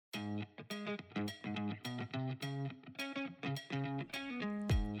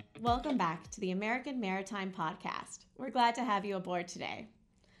Welcome back to the American Maritime Podcast. We're glad to have you aboard today.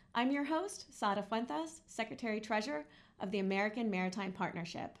 I'm your host, Sada Fuentes, Secretary-Treasurer of the American Maritime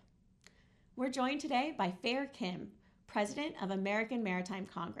Partnership. We're joined today by Fair Kim, President of American Maritime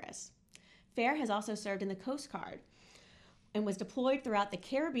Congress. Fair has also served in the Coast Guard and was deployed throughout the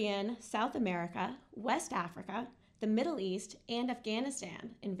Caribbean, South America, West Africa, the Middle East, and Afghanistan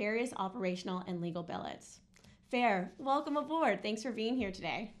in various operational and legal billets. Fair, welcome aboard. Thanks for being here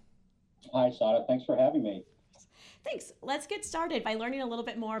today. Hi, Sada. Thanks for having me. Thanks. Let's get started by learning a little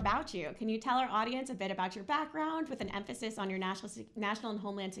bit more about you. Can you tell our audience a bit about your background with an emphasis on your national and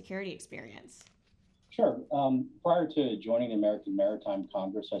homeland security experience? Sure. Prior to joining the American Maritime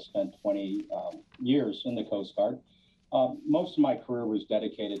Congress, I spent 20 years in the Coast Guard. Most of my career was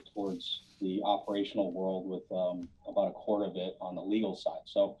dedicated towards the operational world, with about a quarter of it on the legal side.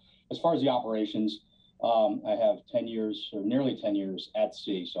 So as far as the operations, I have 10 years, or nearly 10 years at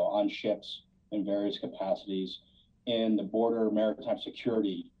sea, so on ships in various capacities in the border maritime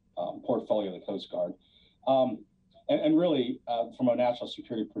security portfolio of the Coast Guard. And really, from a national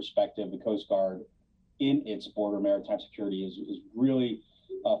security perspective, the Coast Guard in its border maritime security is really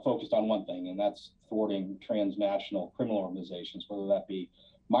focused on one thing, and that's thwarting transnational criminal organizations, whether that be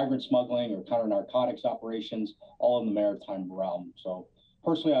migrant smuggling or counter narcotics operations, all in the maritime realm. So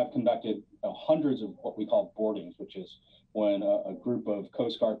personally, I've conducted hundreds of what we call boardings, which is when a group of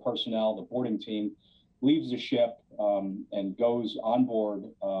Coast Guard personnel, the boarding team, leaves the ship and goes on board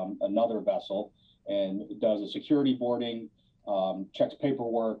another vessel and does a security boarding, checks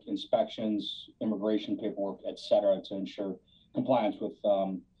paperwork, inspections, immigration paperwork, et cetera, to ensure compliance with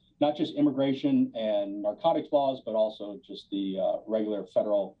not just immigration and narcotics laws, but also just the regular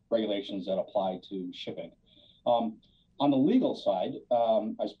federal regulations that apply to shipping. On the legal side,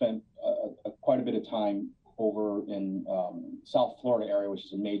 I spent quite a bit of time over in South Florida area, which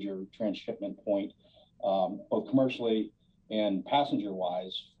is a major transshipment point, both commercially and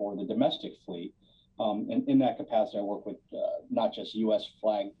passenger-wise for the domestic fleet. And in that capacity, I work with not just U.S.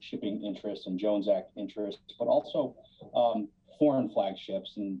 flag shipping interests and Jones Act interests, but also foreign flag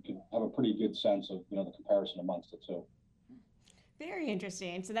ships, and have a pretty good sense of the comparison amongst the two. Very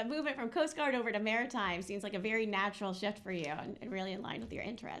interesting. So that movement from Coast Guard over to maritime seems like a very natural shift for you and really in line with your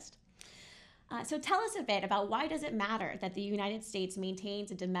interest. So tell us a bit about why does it matter that the United States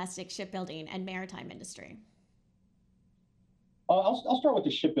maintains a domestic shipbuilding and maritime industry? I'll start with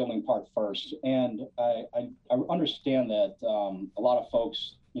the shipbuilding part first. And I understand that a lot of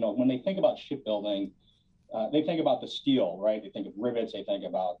folks, when they think about shipbuilding, they think about the steel, right? They think of rivets. They think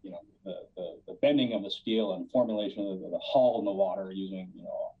about, the bending of the steel and formulation of the hull in the water using,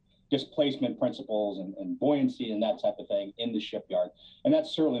 displacement principles and buoyancy and that type of thing in the shipyard. And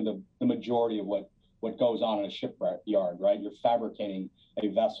that's certainly the majority of what goes on in a shipyard, right? You're fabricating a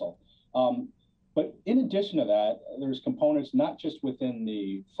vessel. But in addition to that, there's components not just within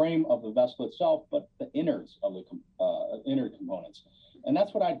the frame of the vessel itself, but the innards of the inner components. And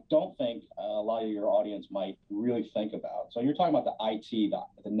that's what I don't think a lot of your audience might really think about. So you're talking about the IT,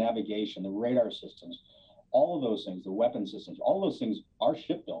 the navigation, the radar systems, all of those things, the weapon systems, all those things are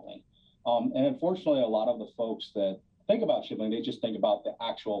shipbuilding. And unfortunately, a lot of the folks that think about shipbuilding, they just think about the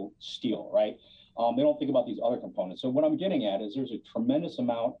actual steel, right? They don't think about these other components. So what I'm getting at is there's a tremendous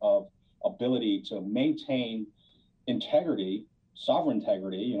amount of ability to maintain integrity, sovereign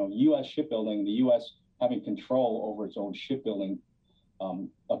integrity, U.S. shipbuilding, the U.S. having control over its own shipbuilding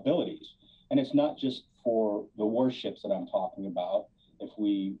abilities. And it's not just for the warships that I'm talking about, if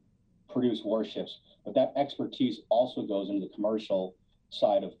we produce warships, but that expertise also goes into the commercial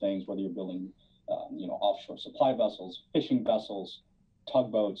side of things, whether you're building, offshore supply vessels, fishing vessels,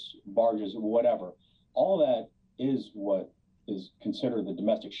 tugboats, barges, whatever. All of that is what is considered the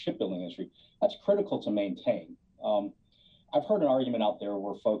domestic shipbuilding industry. That's critical to maintain. I've heard an argument out there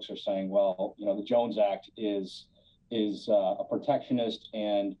where folks are saying, well, the Jones Act is a protectionist,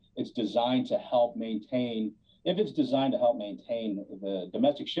 and it's designed to help maintain. If it's designed to help maintain the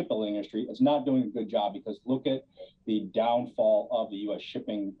domestic shipbuilding industry, it's not doing a good job, because look at the downfall of the U.S.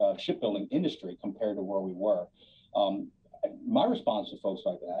 shipbuilding industry compared to where we were. My response to folks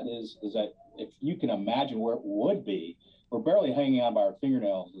like that is that if you can imagine where it would be, we're barely hanging on by our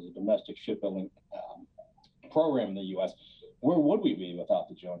fingernails as a domestic shipbuilding program in the U.S. Where would we be without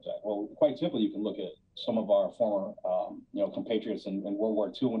the Jones Act? Well, quite simply, you can look at some of our former, compatriots in World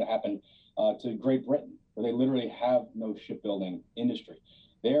War II when it happened to Great Britain, where they literally have no shipbuilding industry.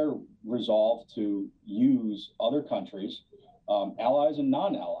 They're resolved to use other countries, allies and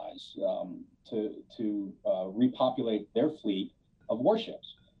non-allies, to repopulate their fleet of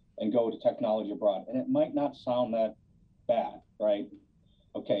warships and go to technology abroad. And it might not sound that bad, right?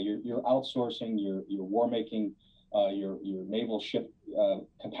 Okay, you're outsourcing your war making, your naval ship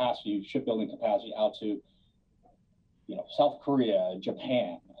capacity, shipbuilding capacity out to South Korea,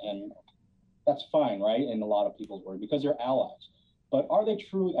 Japan, and that's fine, right? In a lot of people's words, because they're allies. But are they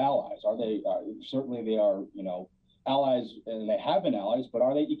true allies? Are they? Certainly, they are. Allies, and they have been allies. But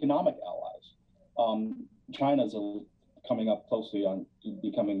are they economic allies? China's coming up closely on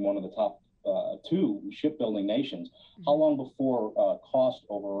becoming one of the top two shipbuilding nations. How long before cost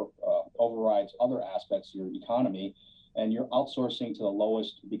overrides other aspects of your economy, and you're outsourcing to the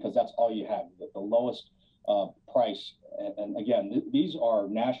lowest because that's all you have, the lowest price? And again, these are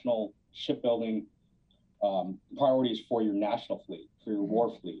national shipbuilding priorities for your national fleet, for your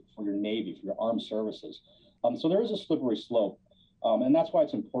war fleet, for your Navy, for your armed services. So there is a slippery slope. And that's why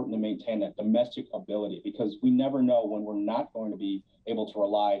it's important to maintain that domestic ability, because we never know when we're not going to be able to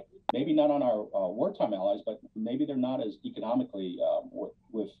rely, maybe not on our wartime allies, but maybe they're not as economically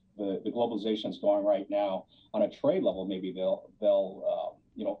with the globalization that's going right now on a trade level. Maybe they'll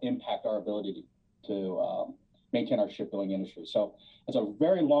impact our ability to maintain our shipbuilding industry. So it's a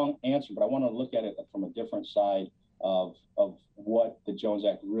very long answer, but I want to look at it from a different side of what the Jones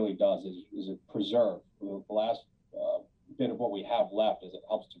Act really does. Is it preserve the last bit of what we have left? Is it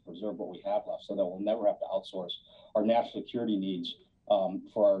helps to preserve what we have left so that we'll never have to outsource our national security needs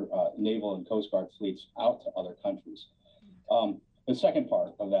for our naval and Coast Guard fleets out to other countries. The second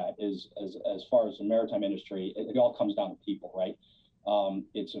part of that is, as far as the maritime industry, it all comes down to people, right?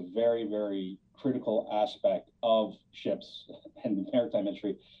 It's a very, very critical aspect of ships and the maritime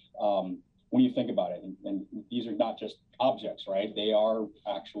industry when you think about it. And these are not just objects, right? They are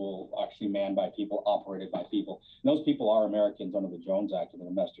actually manned by people, operated by people. And those people are Americans under the Jones Act and the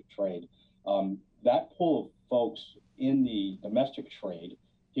domestic trade. That pool of folks in the domestic trade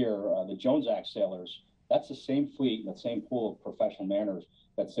here, the Jones Act sailors, that's the same fleet and the same pool of professional mariners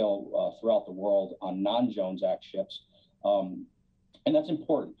that sail throughout the world on non-Jones Act ships. And that's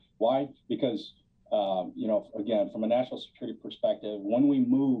important. Why? Because, again, from a national security perspective, when we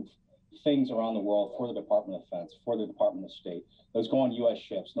move things around the world for the Department of Defense, for the Department of State, those go on U.S.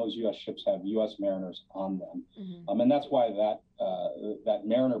 ships. Those U.S. ships have U.S. mariners on them. And that's why that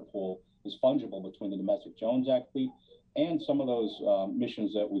mariner pool is fungible between the domestic Jones Act fleet and some of those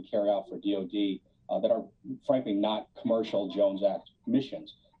missions that we carry out for DOD that are, frankly, not commercial Jones Act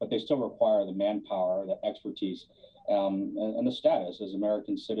missions, but they still require the manpower, the expertise, and the status as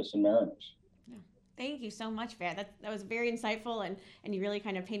American citizen mariners. Yeah. Thank you so much, Fair. That was very insightful, and you really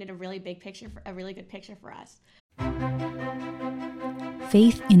kind of painted a really big picture, a really good picture for us.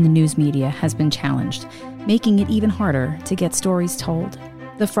 Faith in the news media has been challenged, making it even harder to get stories told.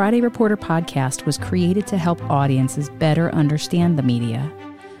 The Friday Reporter podcast was created to help audiences better understand the media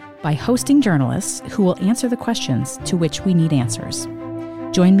by hosting journalists who will answer the questions to which we need answers.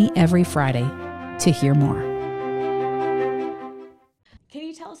 Join me every Friday to hear more. Can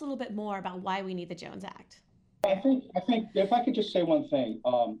you tell us a little bit more about why we need the Jones Act? I think if I could just say one thing,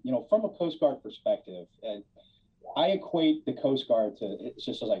 from a Coast Guard perspective, I equate the Coast Guard to, it's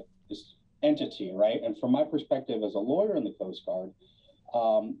just like this entity, right? And from my perspective as a lawyer in the Coast Guard,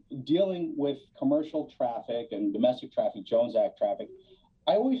 dealing with commercial traffic and domestic traffic, Jones Act traffic,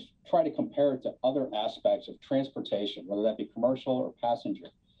 I always try to compare it to other aspects of transportation, whether that be commercial or passenger.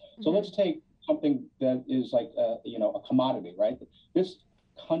 So let's take something that is like a commodity, right? This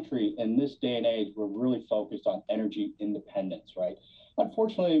country in this day and age, we're really focused on energy independence, right?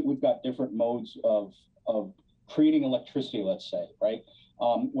 Unfortunately, we've got different modes of creating electricity, let's say, right?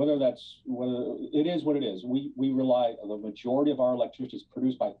 Whether it is what it is, we rely, the majority of our electricity is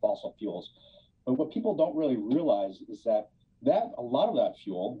produced by fossil fuels. But what people don't really realize is that a lot of that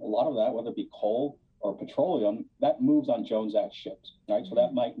fuel, whether it be coal or petroleum, that moves on Jones Act ships, right? So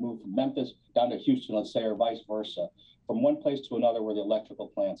that might move from Memphis down to Houston, let's say, or vice versa, from one place to another where the electrical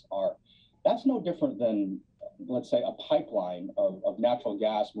plants are. That's no different than, let's say, a pipeline of natural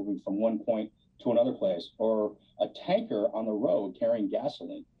gas moving from one point to another place, or a tanker on the road carrying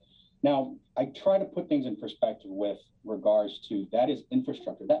gasoline. Now, I try to put things in perspective with regards to that is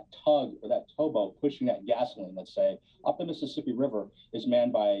infrastructure. That tug or that towboat pushing that gasoline, let's say, up the Mississippi River is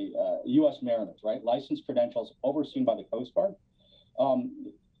manned by U.S. mariners, right? Licensed credentials overseen by the Coast Guard.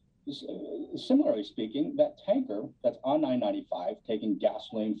 Similarly speaking, that tanker that's on 995 taking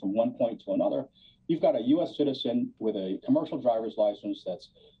gasoline from one point to another, you've got a U.S. citizen with a commercial driver's license that's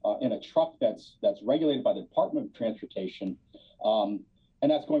in a truck that's regulated by the Department of Transportation, and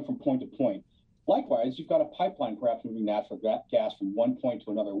that's going from point to point. Likewise, you've got a pipeline perhaps moving natural gas from one point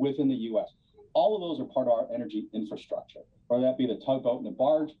to another within the U.S. All of those are part of our energy infrastructure, whether that be the tugboat and the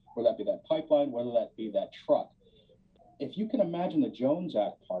barge, whether that be that pipeline, whether that be that truck. if you can imagine the Jones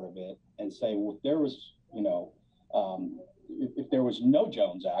Act part of it and say, well, if there was, if there was no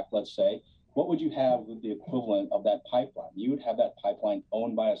Jones Act, let's say, what would you have with the equivalent of that pipeline? You would have that pipeline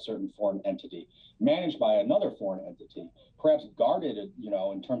owned by a certain foreign entity, managed by another foreign entity, perhaps guarded,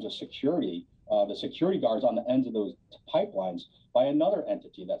 in terms of security, the security guards on the ends of those pipelines by another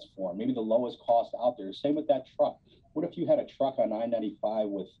entity that's foreign, maybe the lowest cost out there. Same with that truck. What if you had a truck on I-95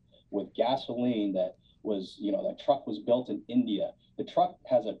 with gasoline that was, that truck was built in India? The truck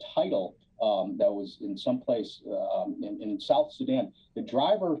has a title that was in some place in South Sudan. The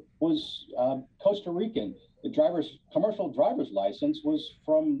driver was Costa Rican. The commercial driver's license was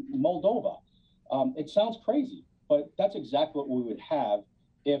from Moldova. It sounds crazy, but that's exactly what we would have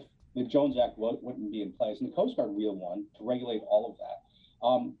if the Jones Act wouldn't be in place. And the Coast Guard would be the one to regulate all of that.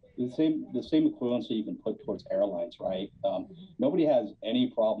 The same equivalency you can put towards airlines, right? Nobody has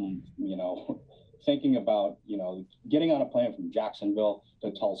any problem, thinking about, getting on a plane from Jacksonville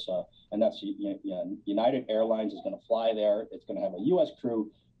to Tulsa, and that's United Airlines is going to fly there. It's going to have a U.S. crew,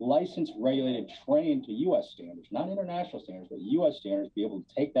 licensed, regulated, trained to U.S. standards, not international standards, but U.S. standards, be able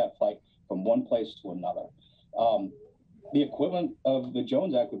to take that flight from one place to another. The equivalent of the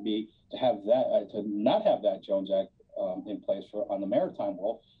Jones Act would be to have that, to not have that Jones Act in place on the maritime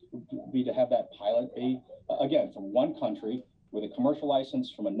world, would be to have that pilot be, again, from one country with a commercial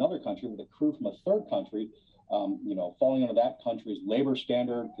license from another country, with a crew from a third country, falling under that country's labor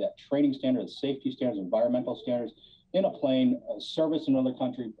standard, that training standard, safety standards, environmental standards, in a plane, service in another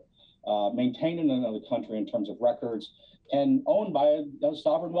country, maintained in another country in terms of records, and owned by a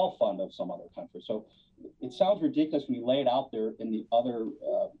sovereign wealth fund of some other country. So it sounds ridiculous when you lay it out there in the other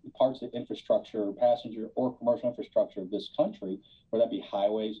parts of infrastructure, passenger or commercial infrastructure of this country, whether that be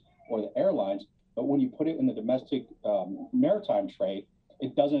highways or the airlines. But when you put it in the domestic maritime trade,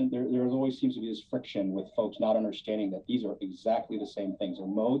 it doesn't, there always seems to be this friction with folks not understanding that these are exactly the same things. They're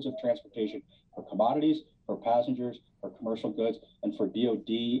modes of transportation for commodities, for passengers, for commercial goods, and for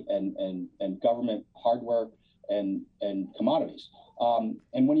DOD and government hardware and commodities.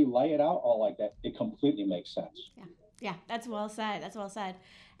 And when you lay it out all like that, it completely makes sense. Yeah, that's well said. That's well said.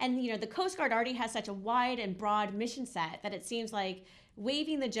 And, the Coast Guard already has such a wide and broad mission set that it seems like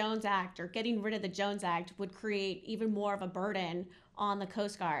waiving the Jones Act or getting rid of the Jones Act would create even more of a burden on the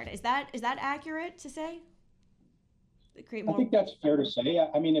Coast Guard. Is that accurate to say? I think that's fair to say.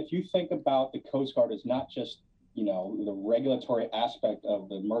 I mean, if you think about the Coast Guard as not just, the regulatory aspect of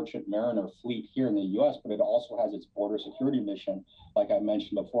the merchant mariner fleet here in the U.S., but it also has its border security mission, like I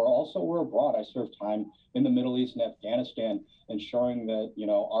mentioned before. Also, we're abroad. I served time in the Middle East and Afghanistan, ensuring that,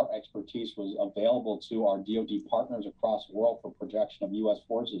 our expertise was available to our DoD partners across the world for projection of U.S.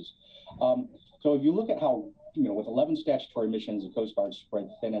 forces. So if you look at how, with 11 statutory missions, the Coast Guard spread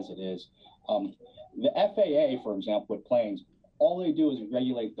thin as it is, the FAA, for example, with planes, all they do is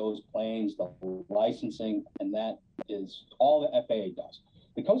regulate those planes, the licensing, and that is all the FAA does.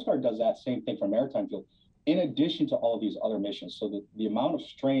 The Coast Guard does that same thing for maritime field, in addition to all of these other missions. So the amount of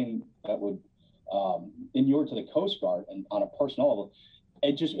strain that would inure to the Coast Guard and on a personnel level,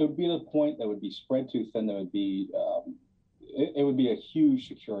 it would be to the point that would be spread too thin. That would be it would be a huge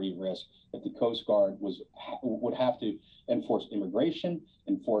security risk if the Coast Guard would have to enforce immigration,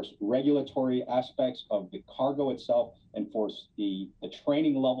 enforce regulatory aspects of the cargo itself, enforce the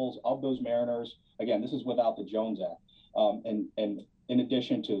training levels of those mariners. Again, this is without the Jones Act. And in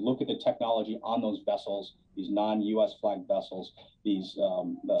addition to look at the technology on those vessels, these non-U.S. flagged vessels, these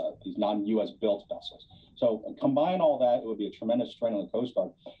non-U.S. built vessels. So combine all that, it would be a tremendous strain on the Coast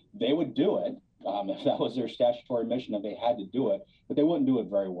Guard. They would do it if that was their statutory mission, if they had to do it, but they wouldn't do it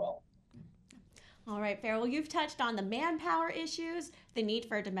very well. All right, Farrell, you've touched on the manpower issues, the need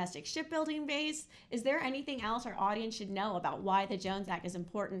for a domestic shipbuilding base. Is there anything else our audience should know about why the Jones Act is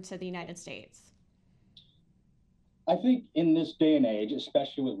important to the United States? I think in this day and age,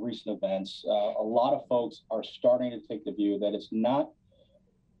 especially with recent events, a lot of folks are starting to take the view that it's not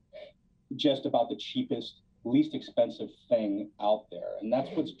just about the cheapest, least expensive thing out there. And that's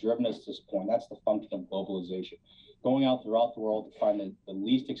what's driven us to this point. That's the function of globalization. Going out throughout the world to find the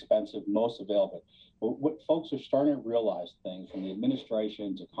least expensive, most available. But what folks are starting to realize, things from the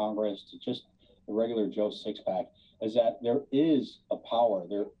administration to Congress to just the regular Joe Sixpack, is that there is a power,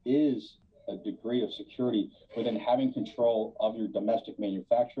 there is a degree of security within having control of your domestic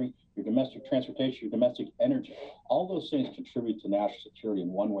manufacturing, your domestic transportation, your domestic energy. All those things contribute to national security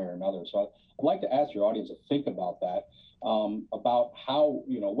in one way or another. So I'd like to ask your audience to think about that, about how,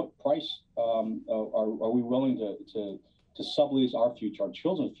 what price are we willing to sublease our future, our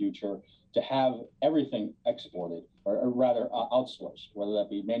children's future, to have everything exported or rather outsourced, whether that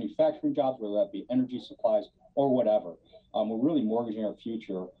be manufacturing jobs, whether that be energy supplies or whatever. We're really mortgaging our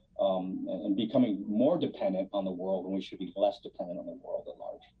future and becoming more dependent on the world when we should be less dependent on the world at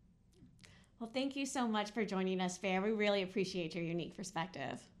large. Well, thank you so much for joining us, Fair. We really appreciate your unique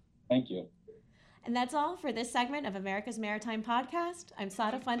perspective. Thank you. And that's all for this segment of America's Maritime Podcast. I'm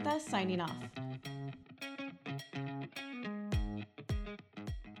Sara Fuentes, signing off.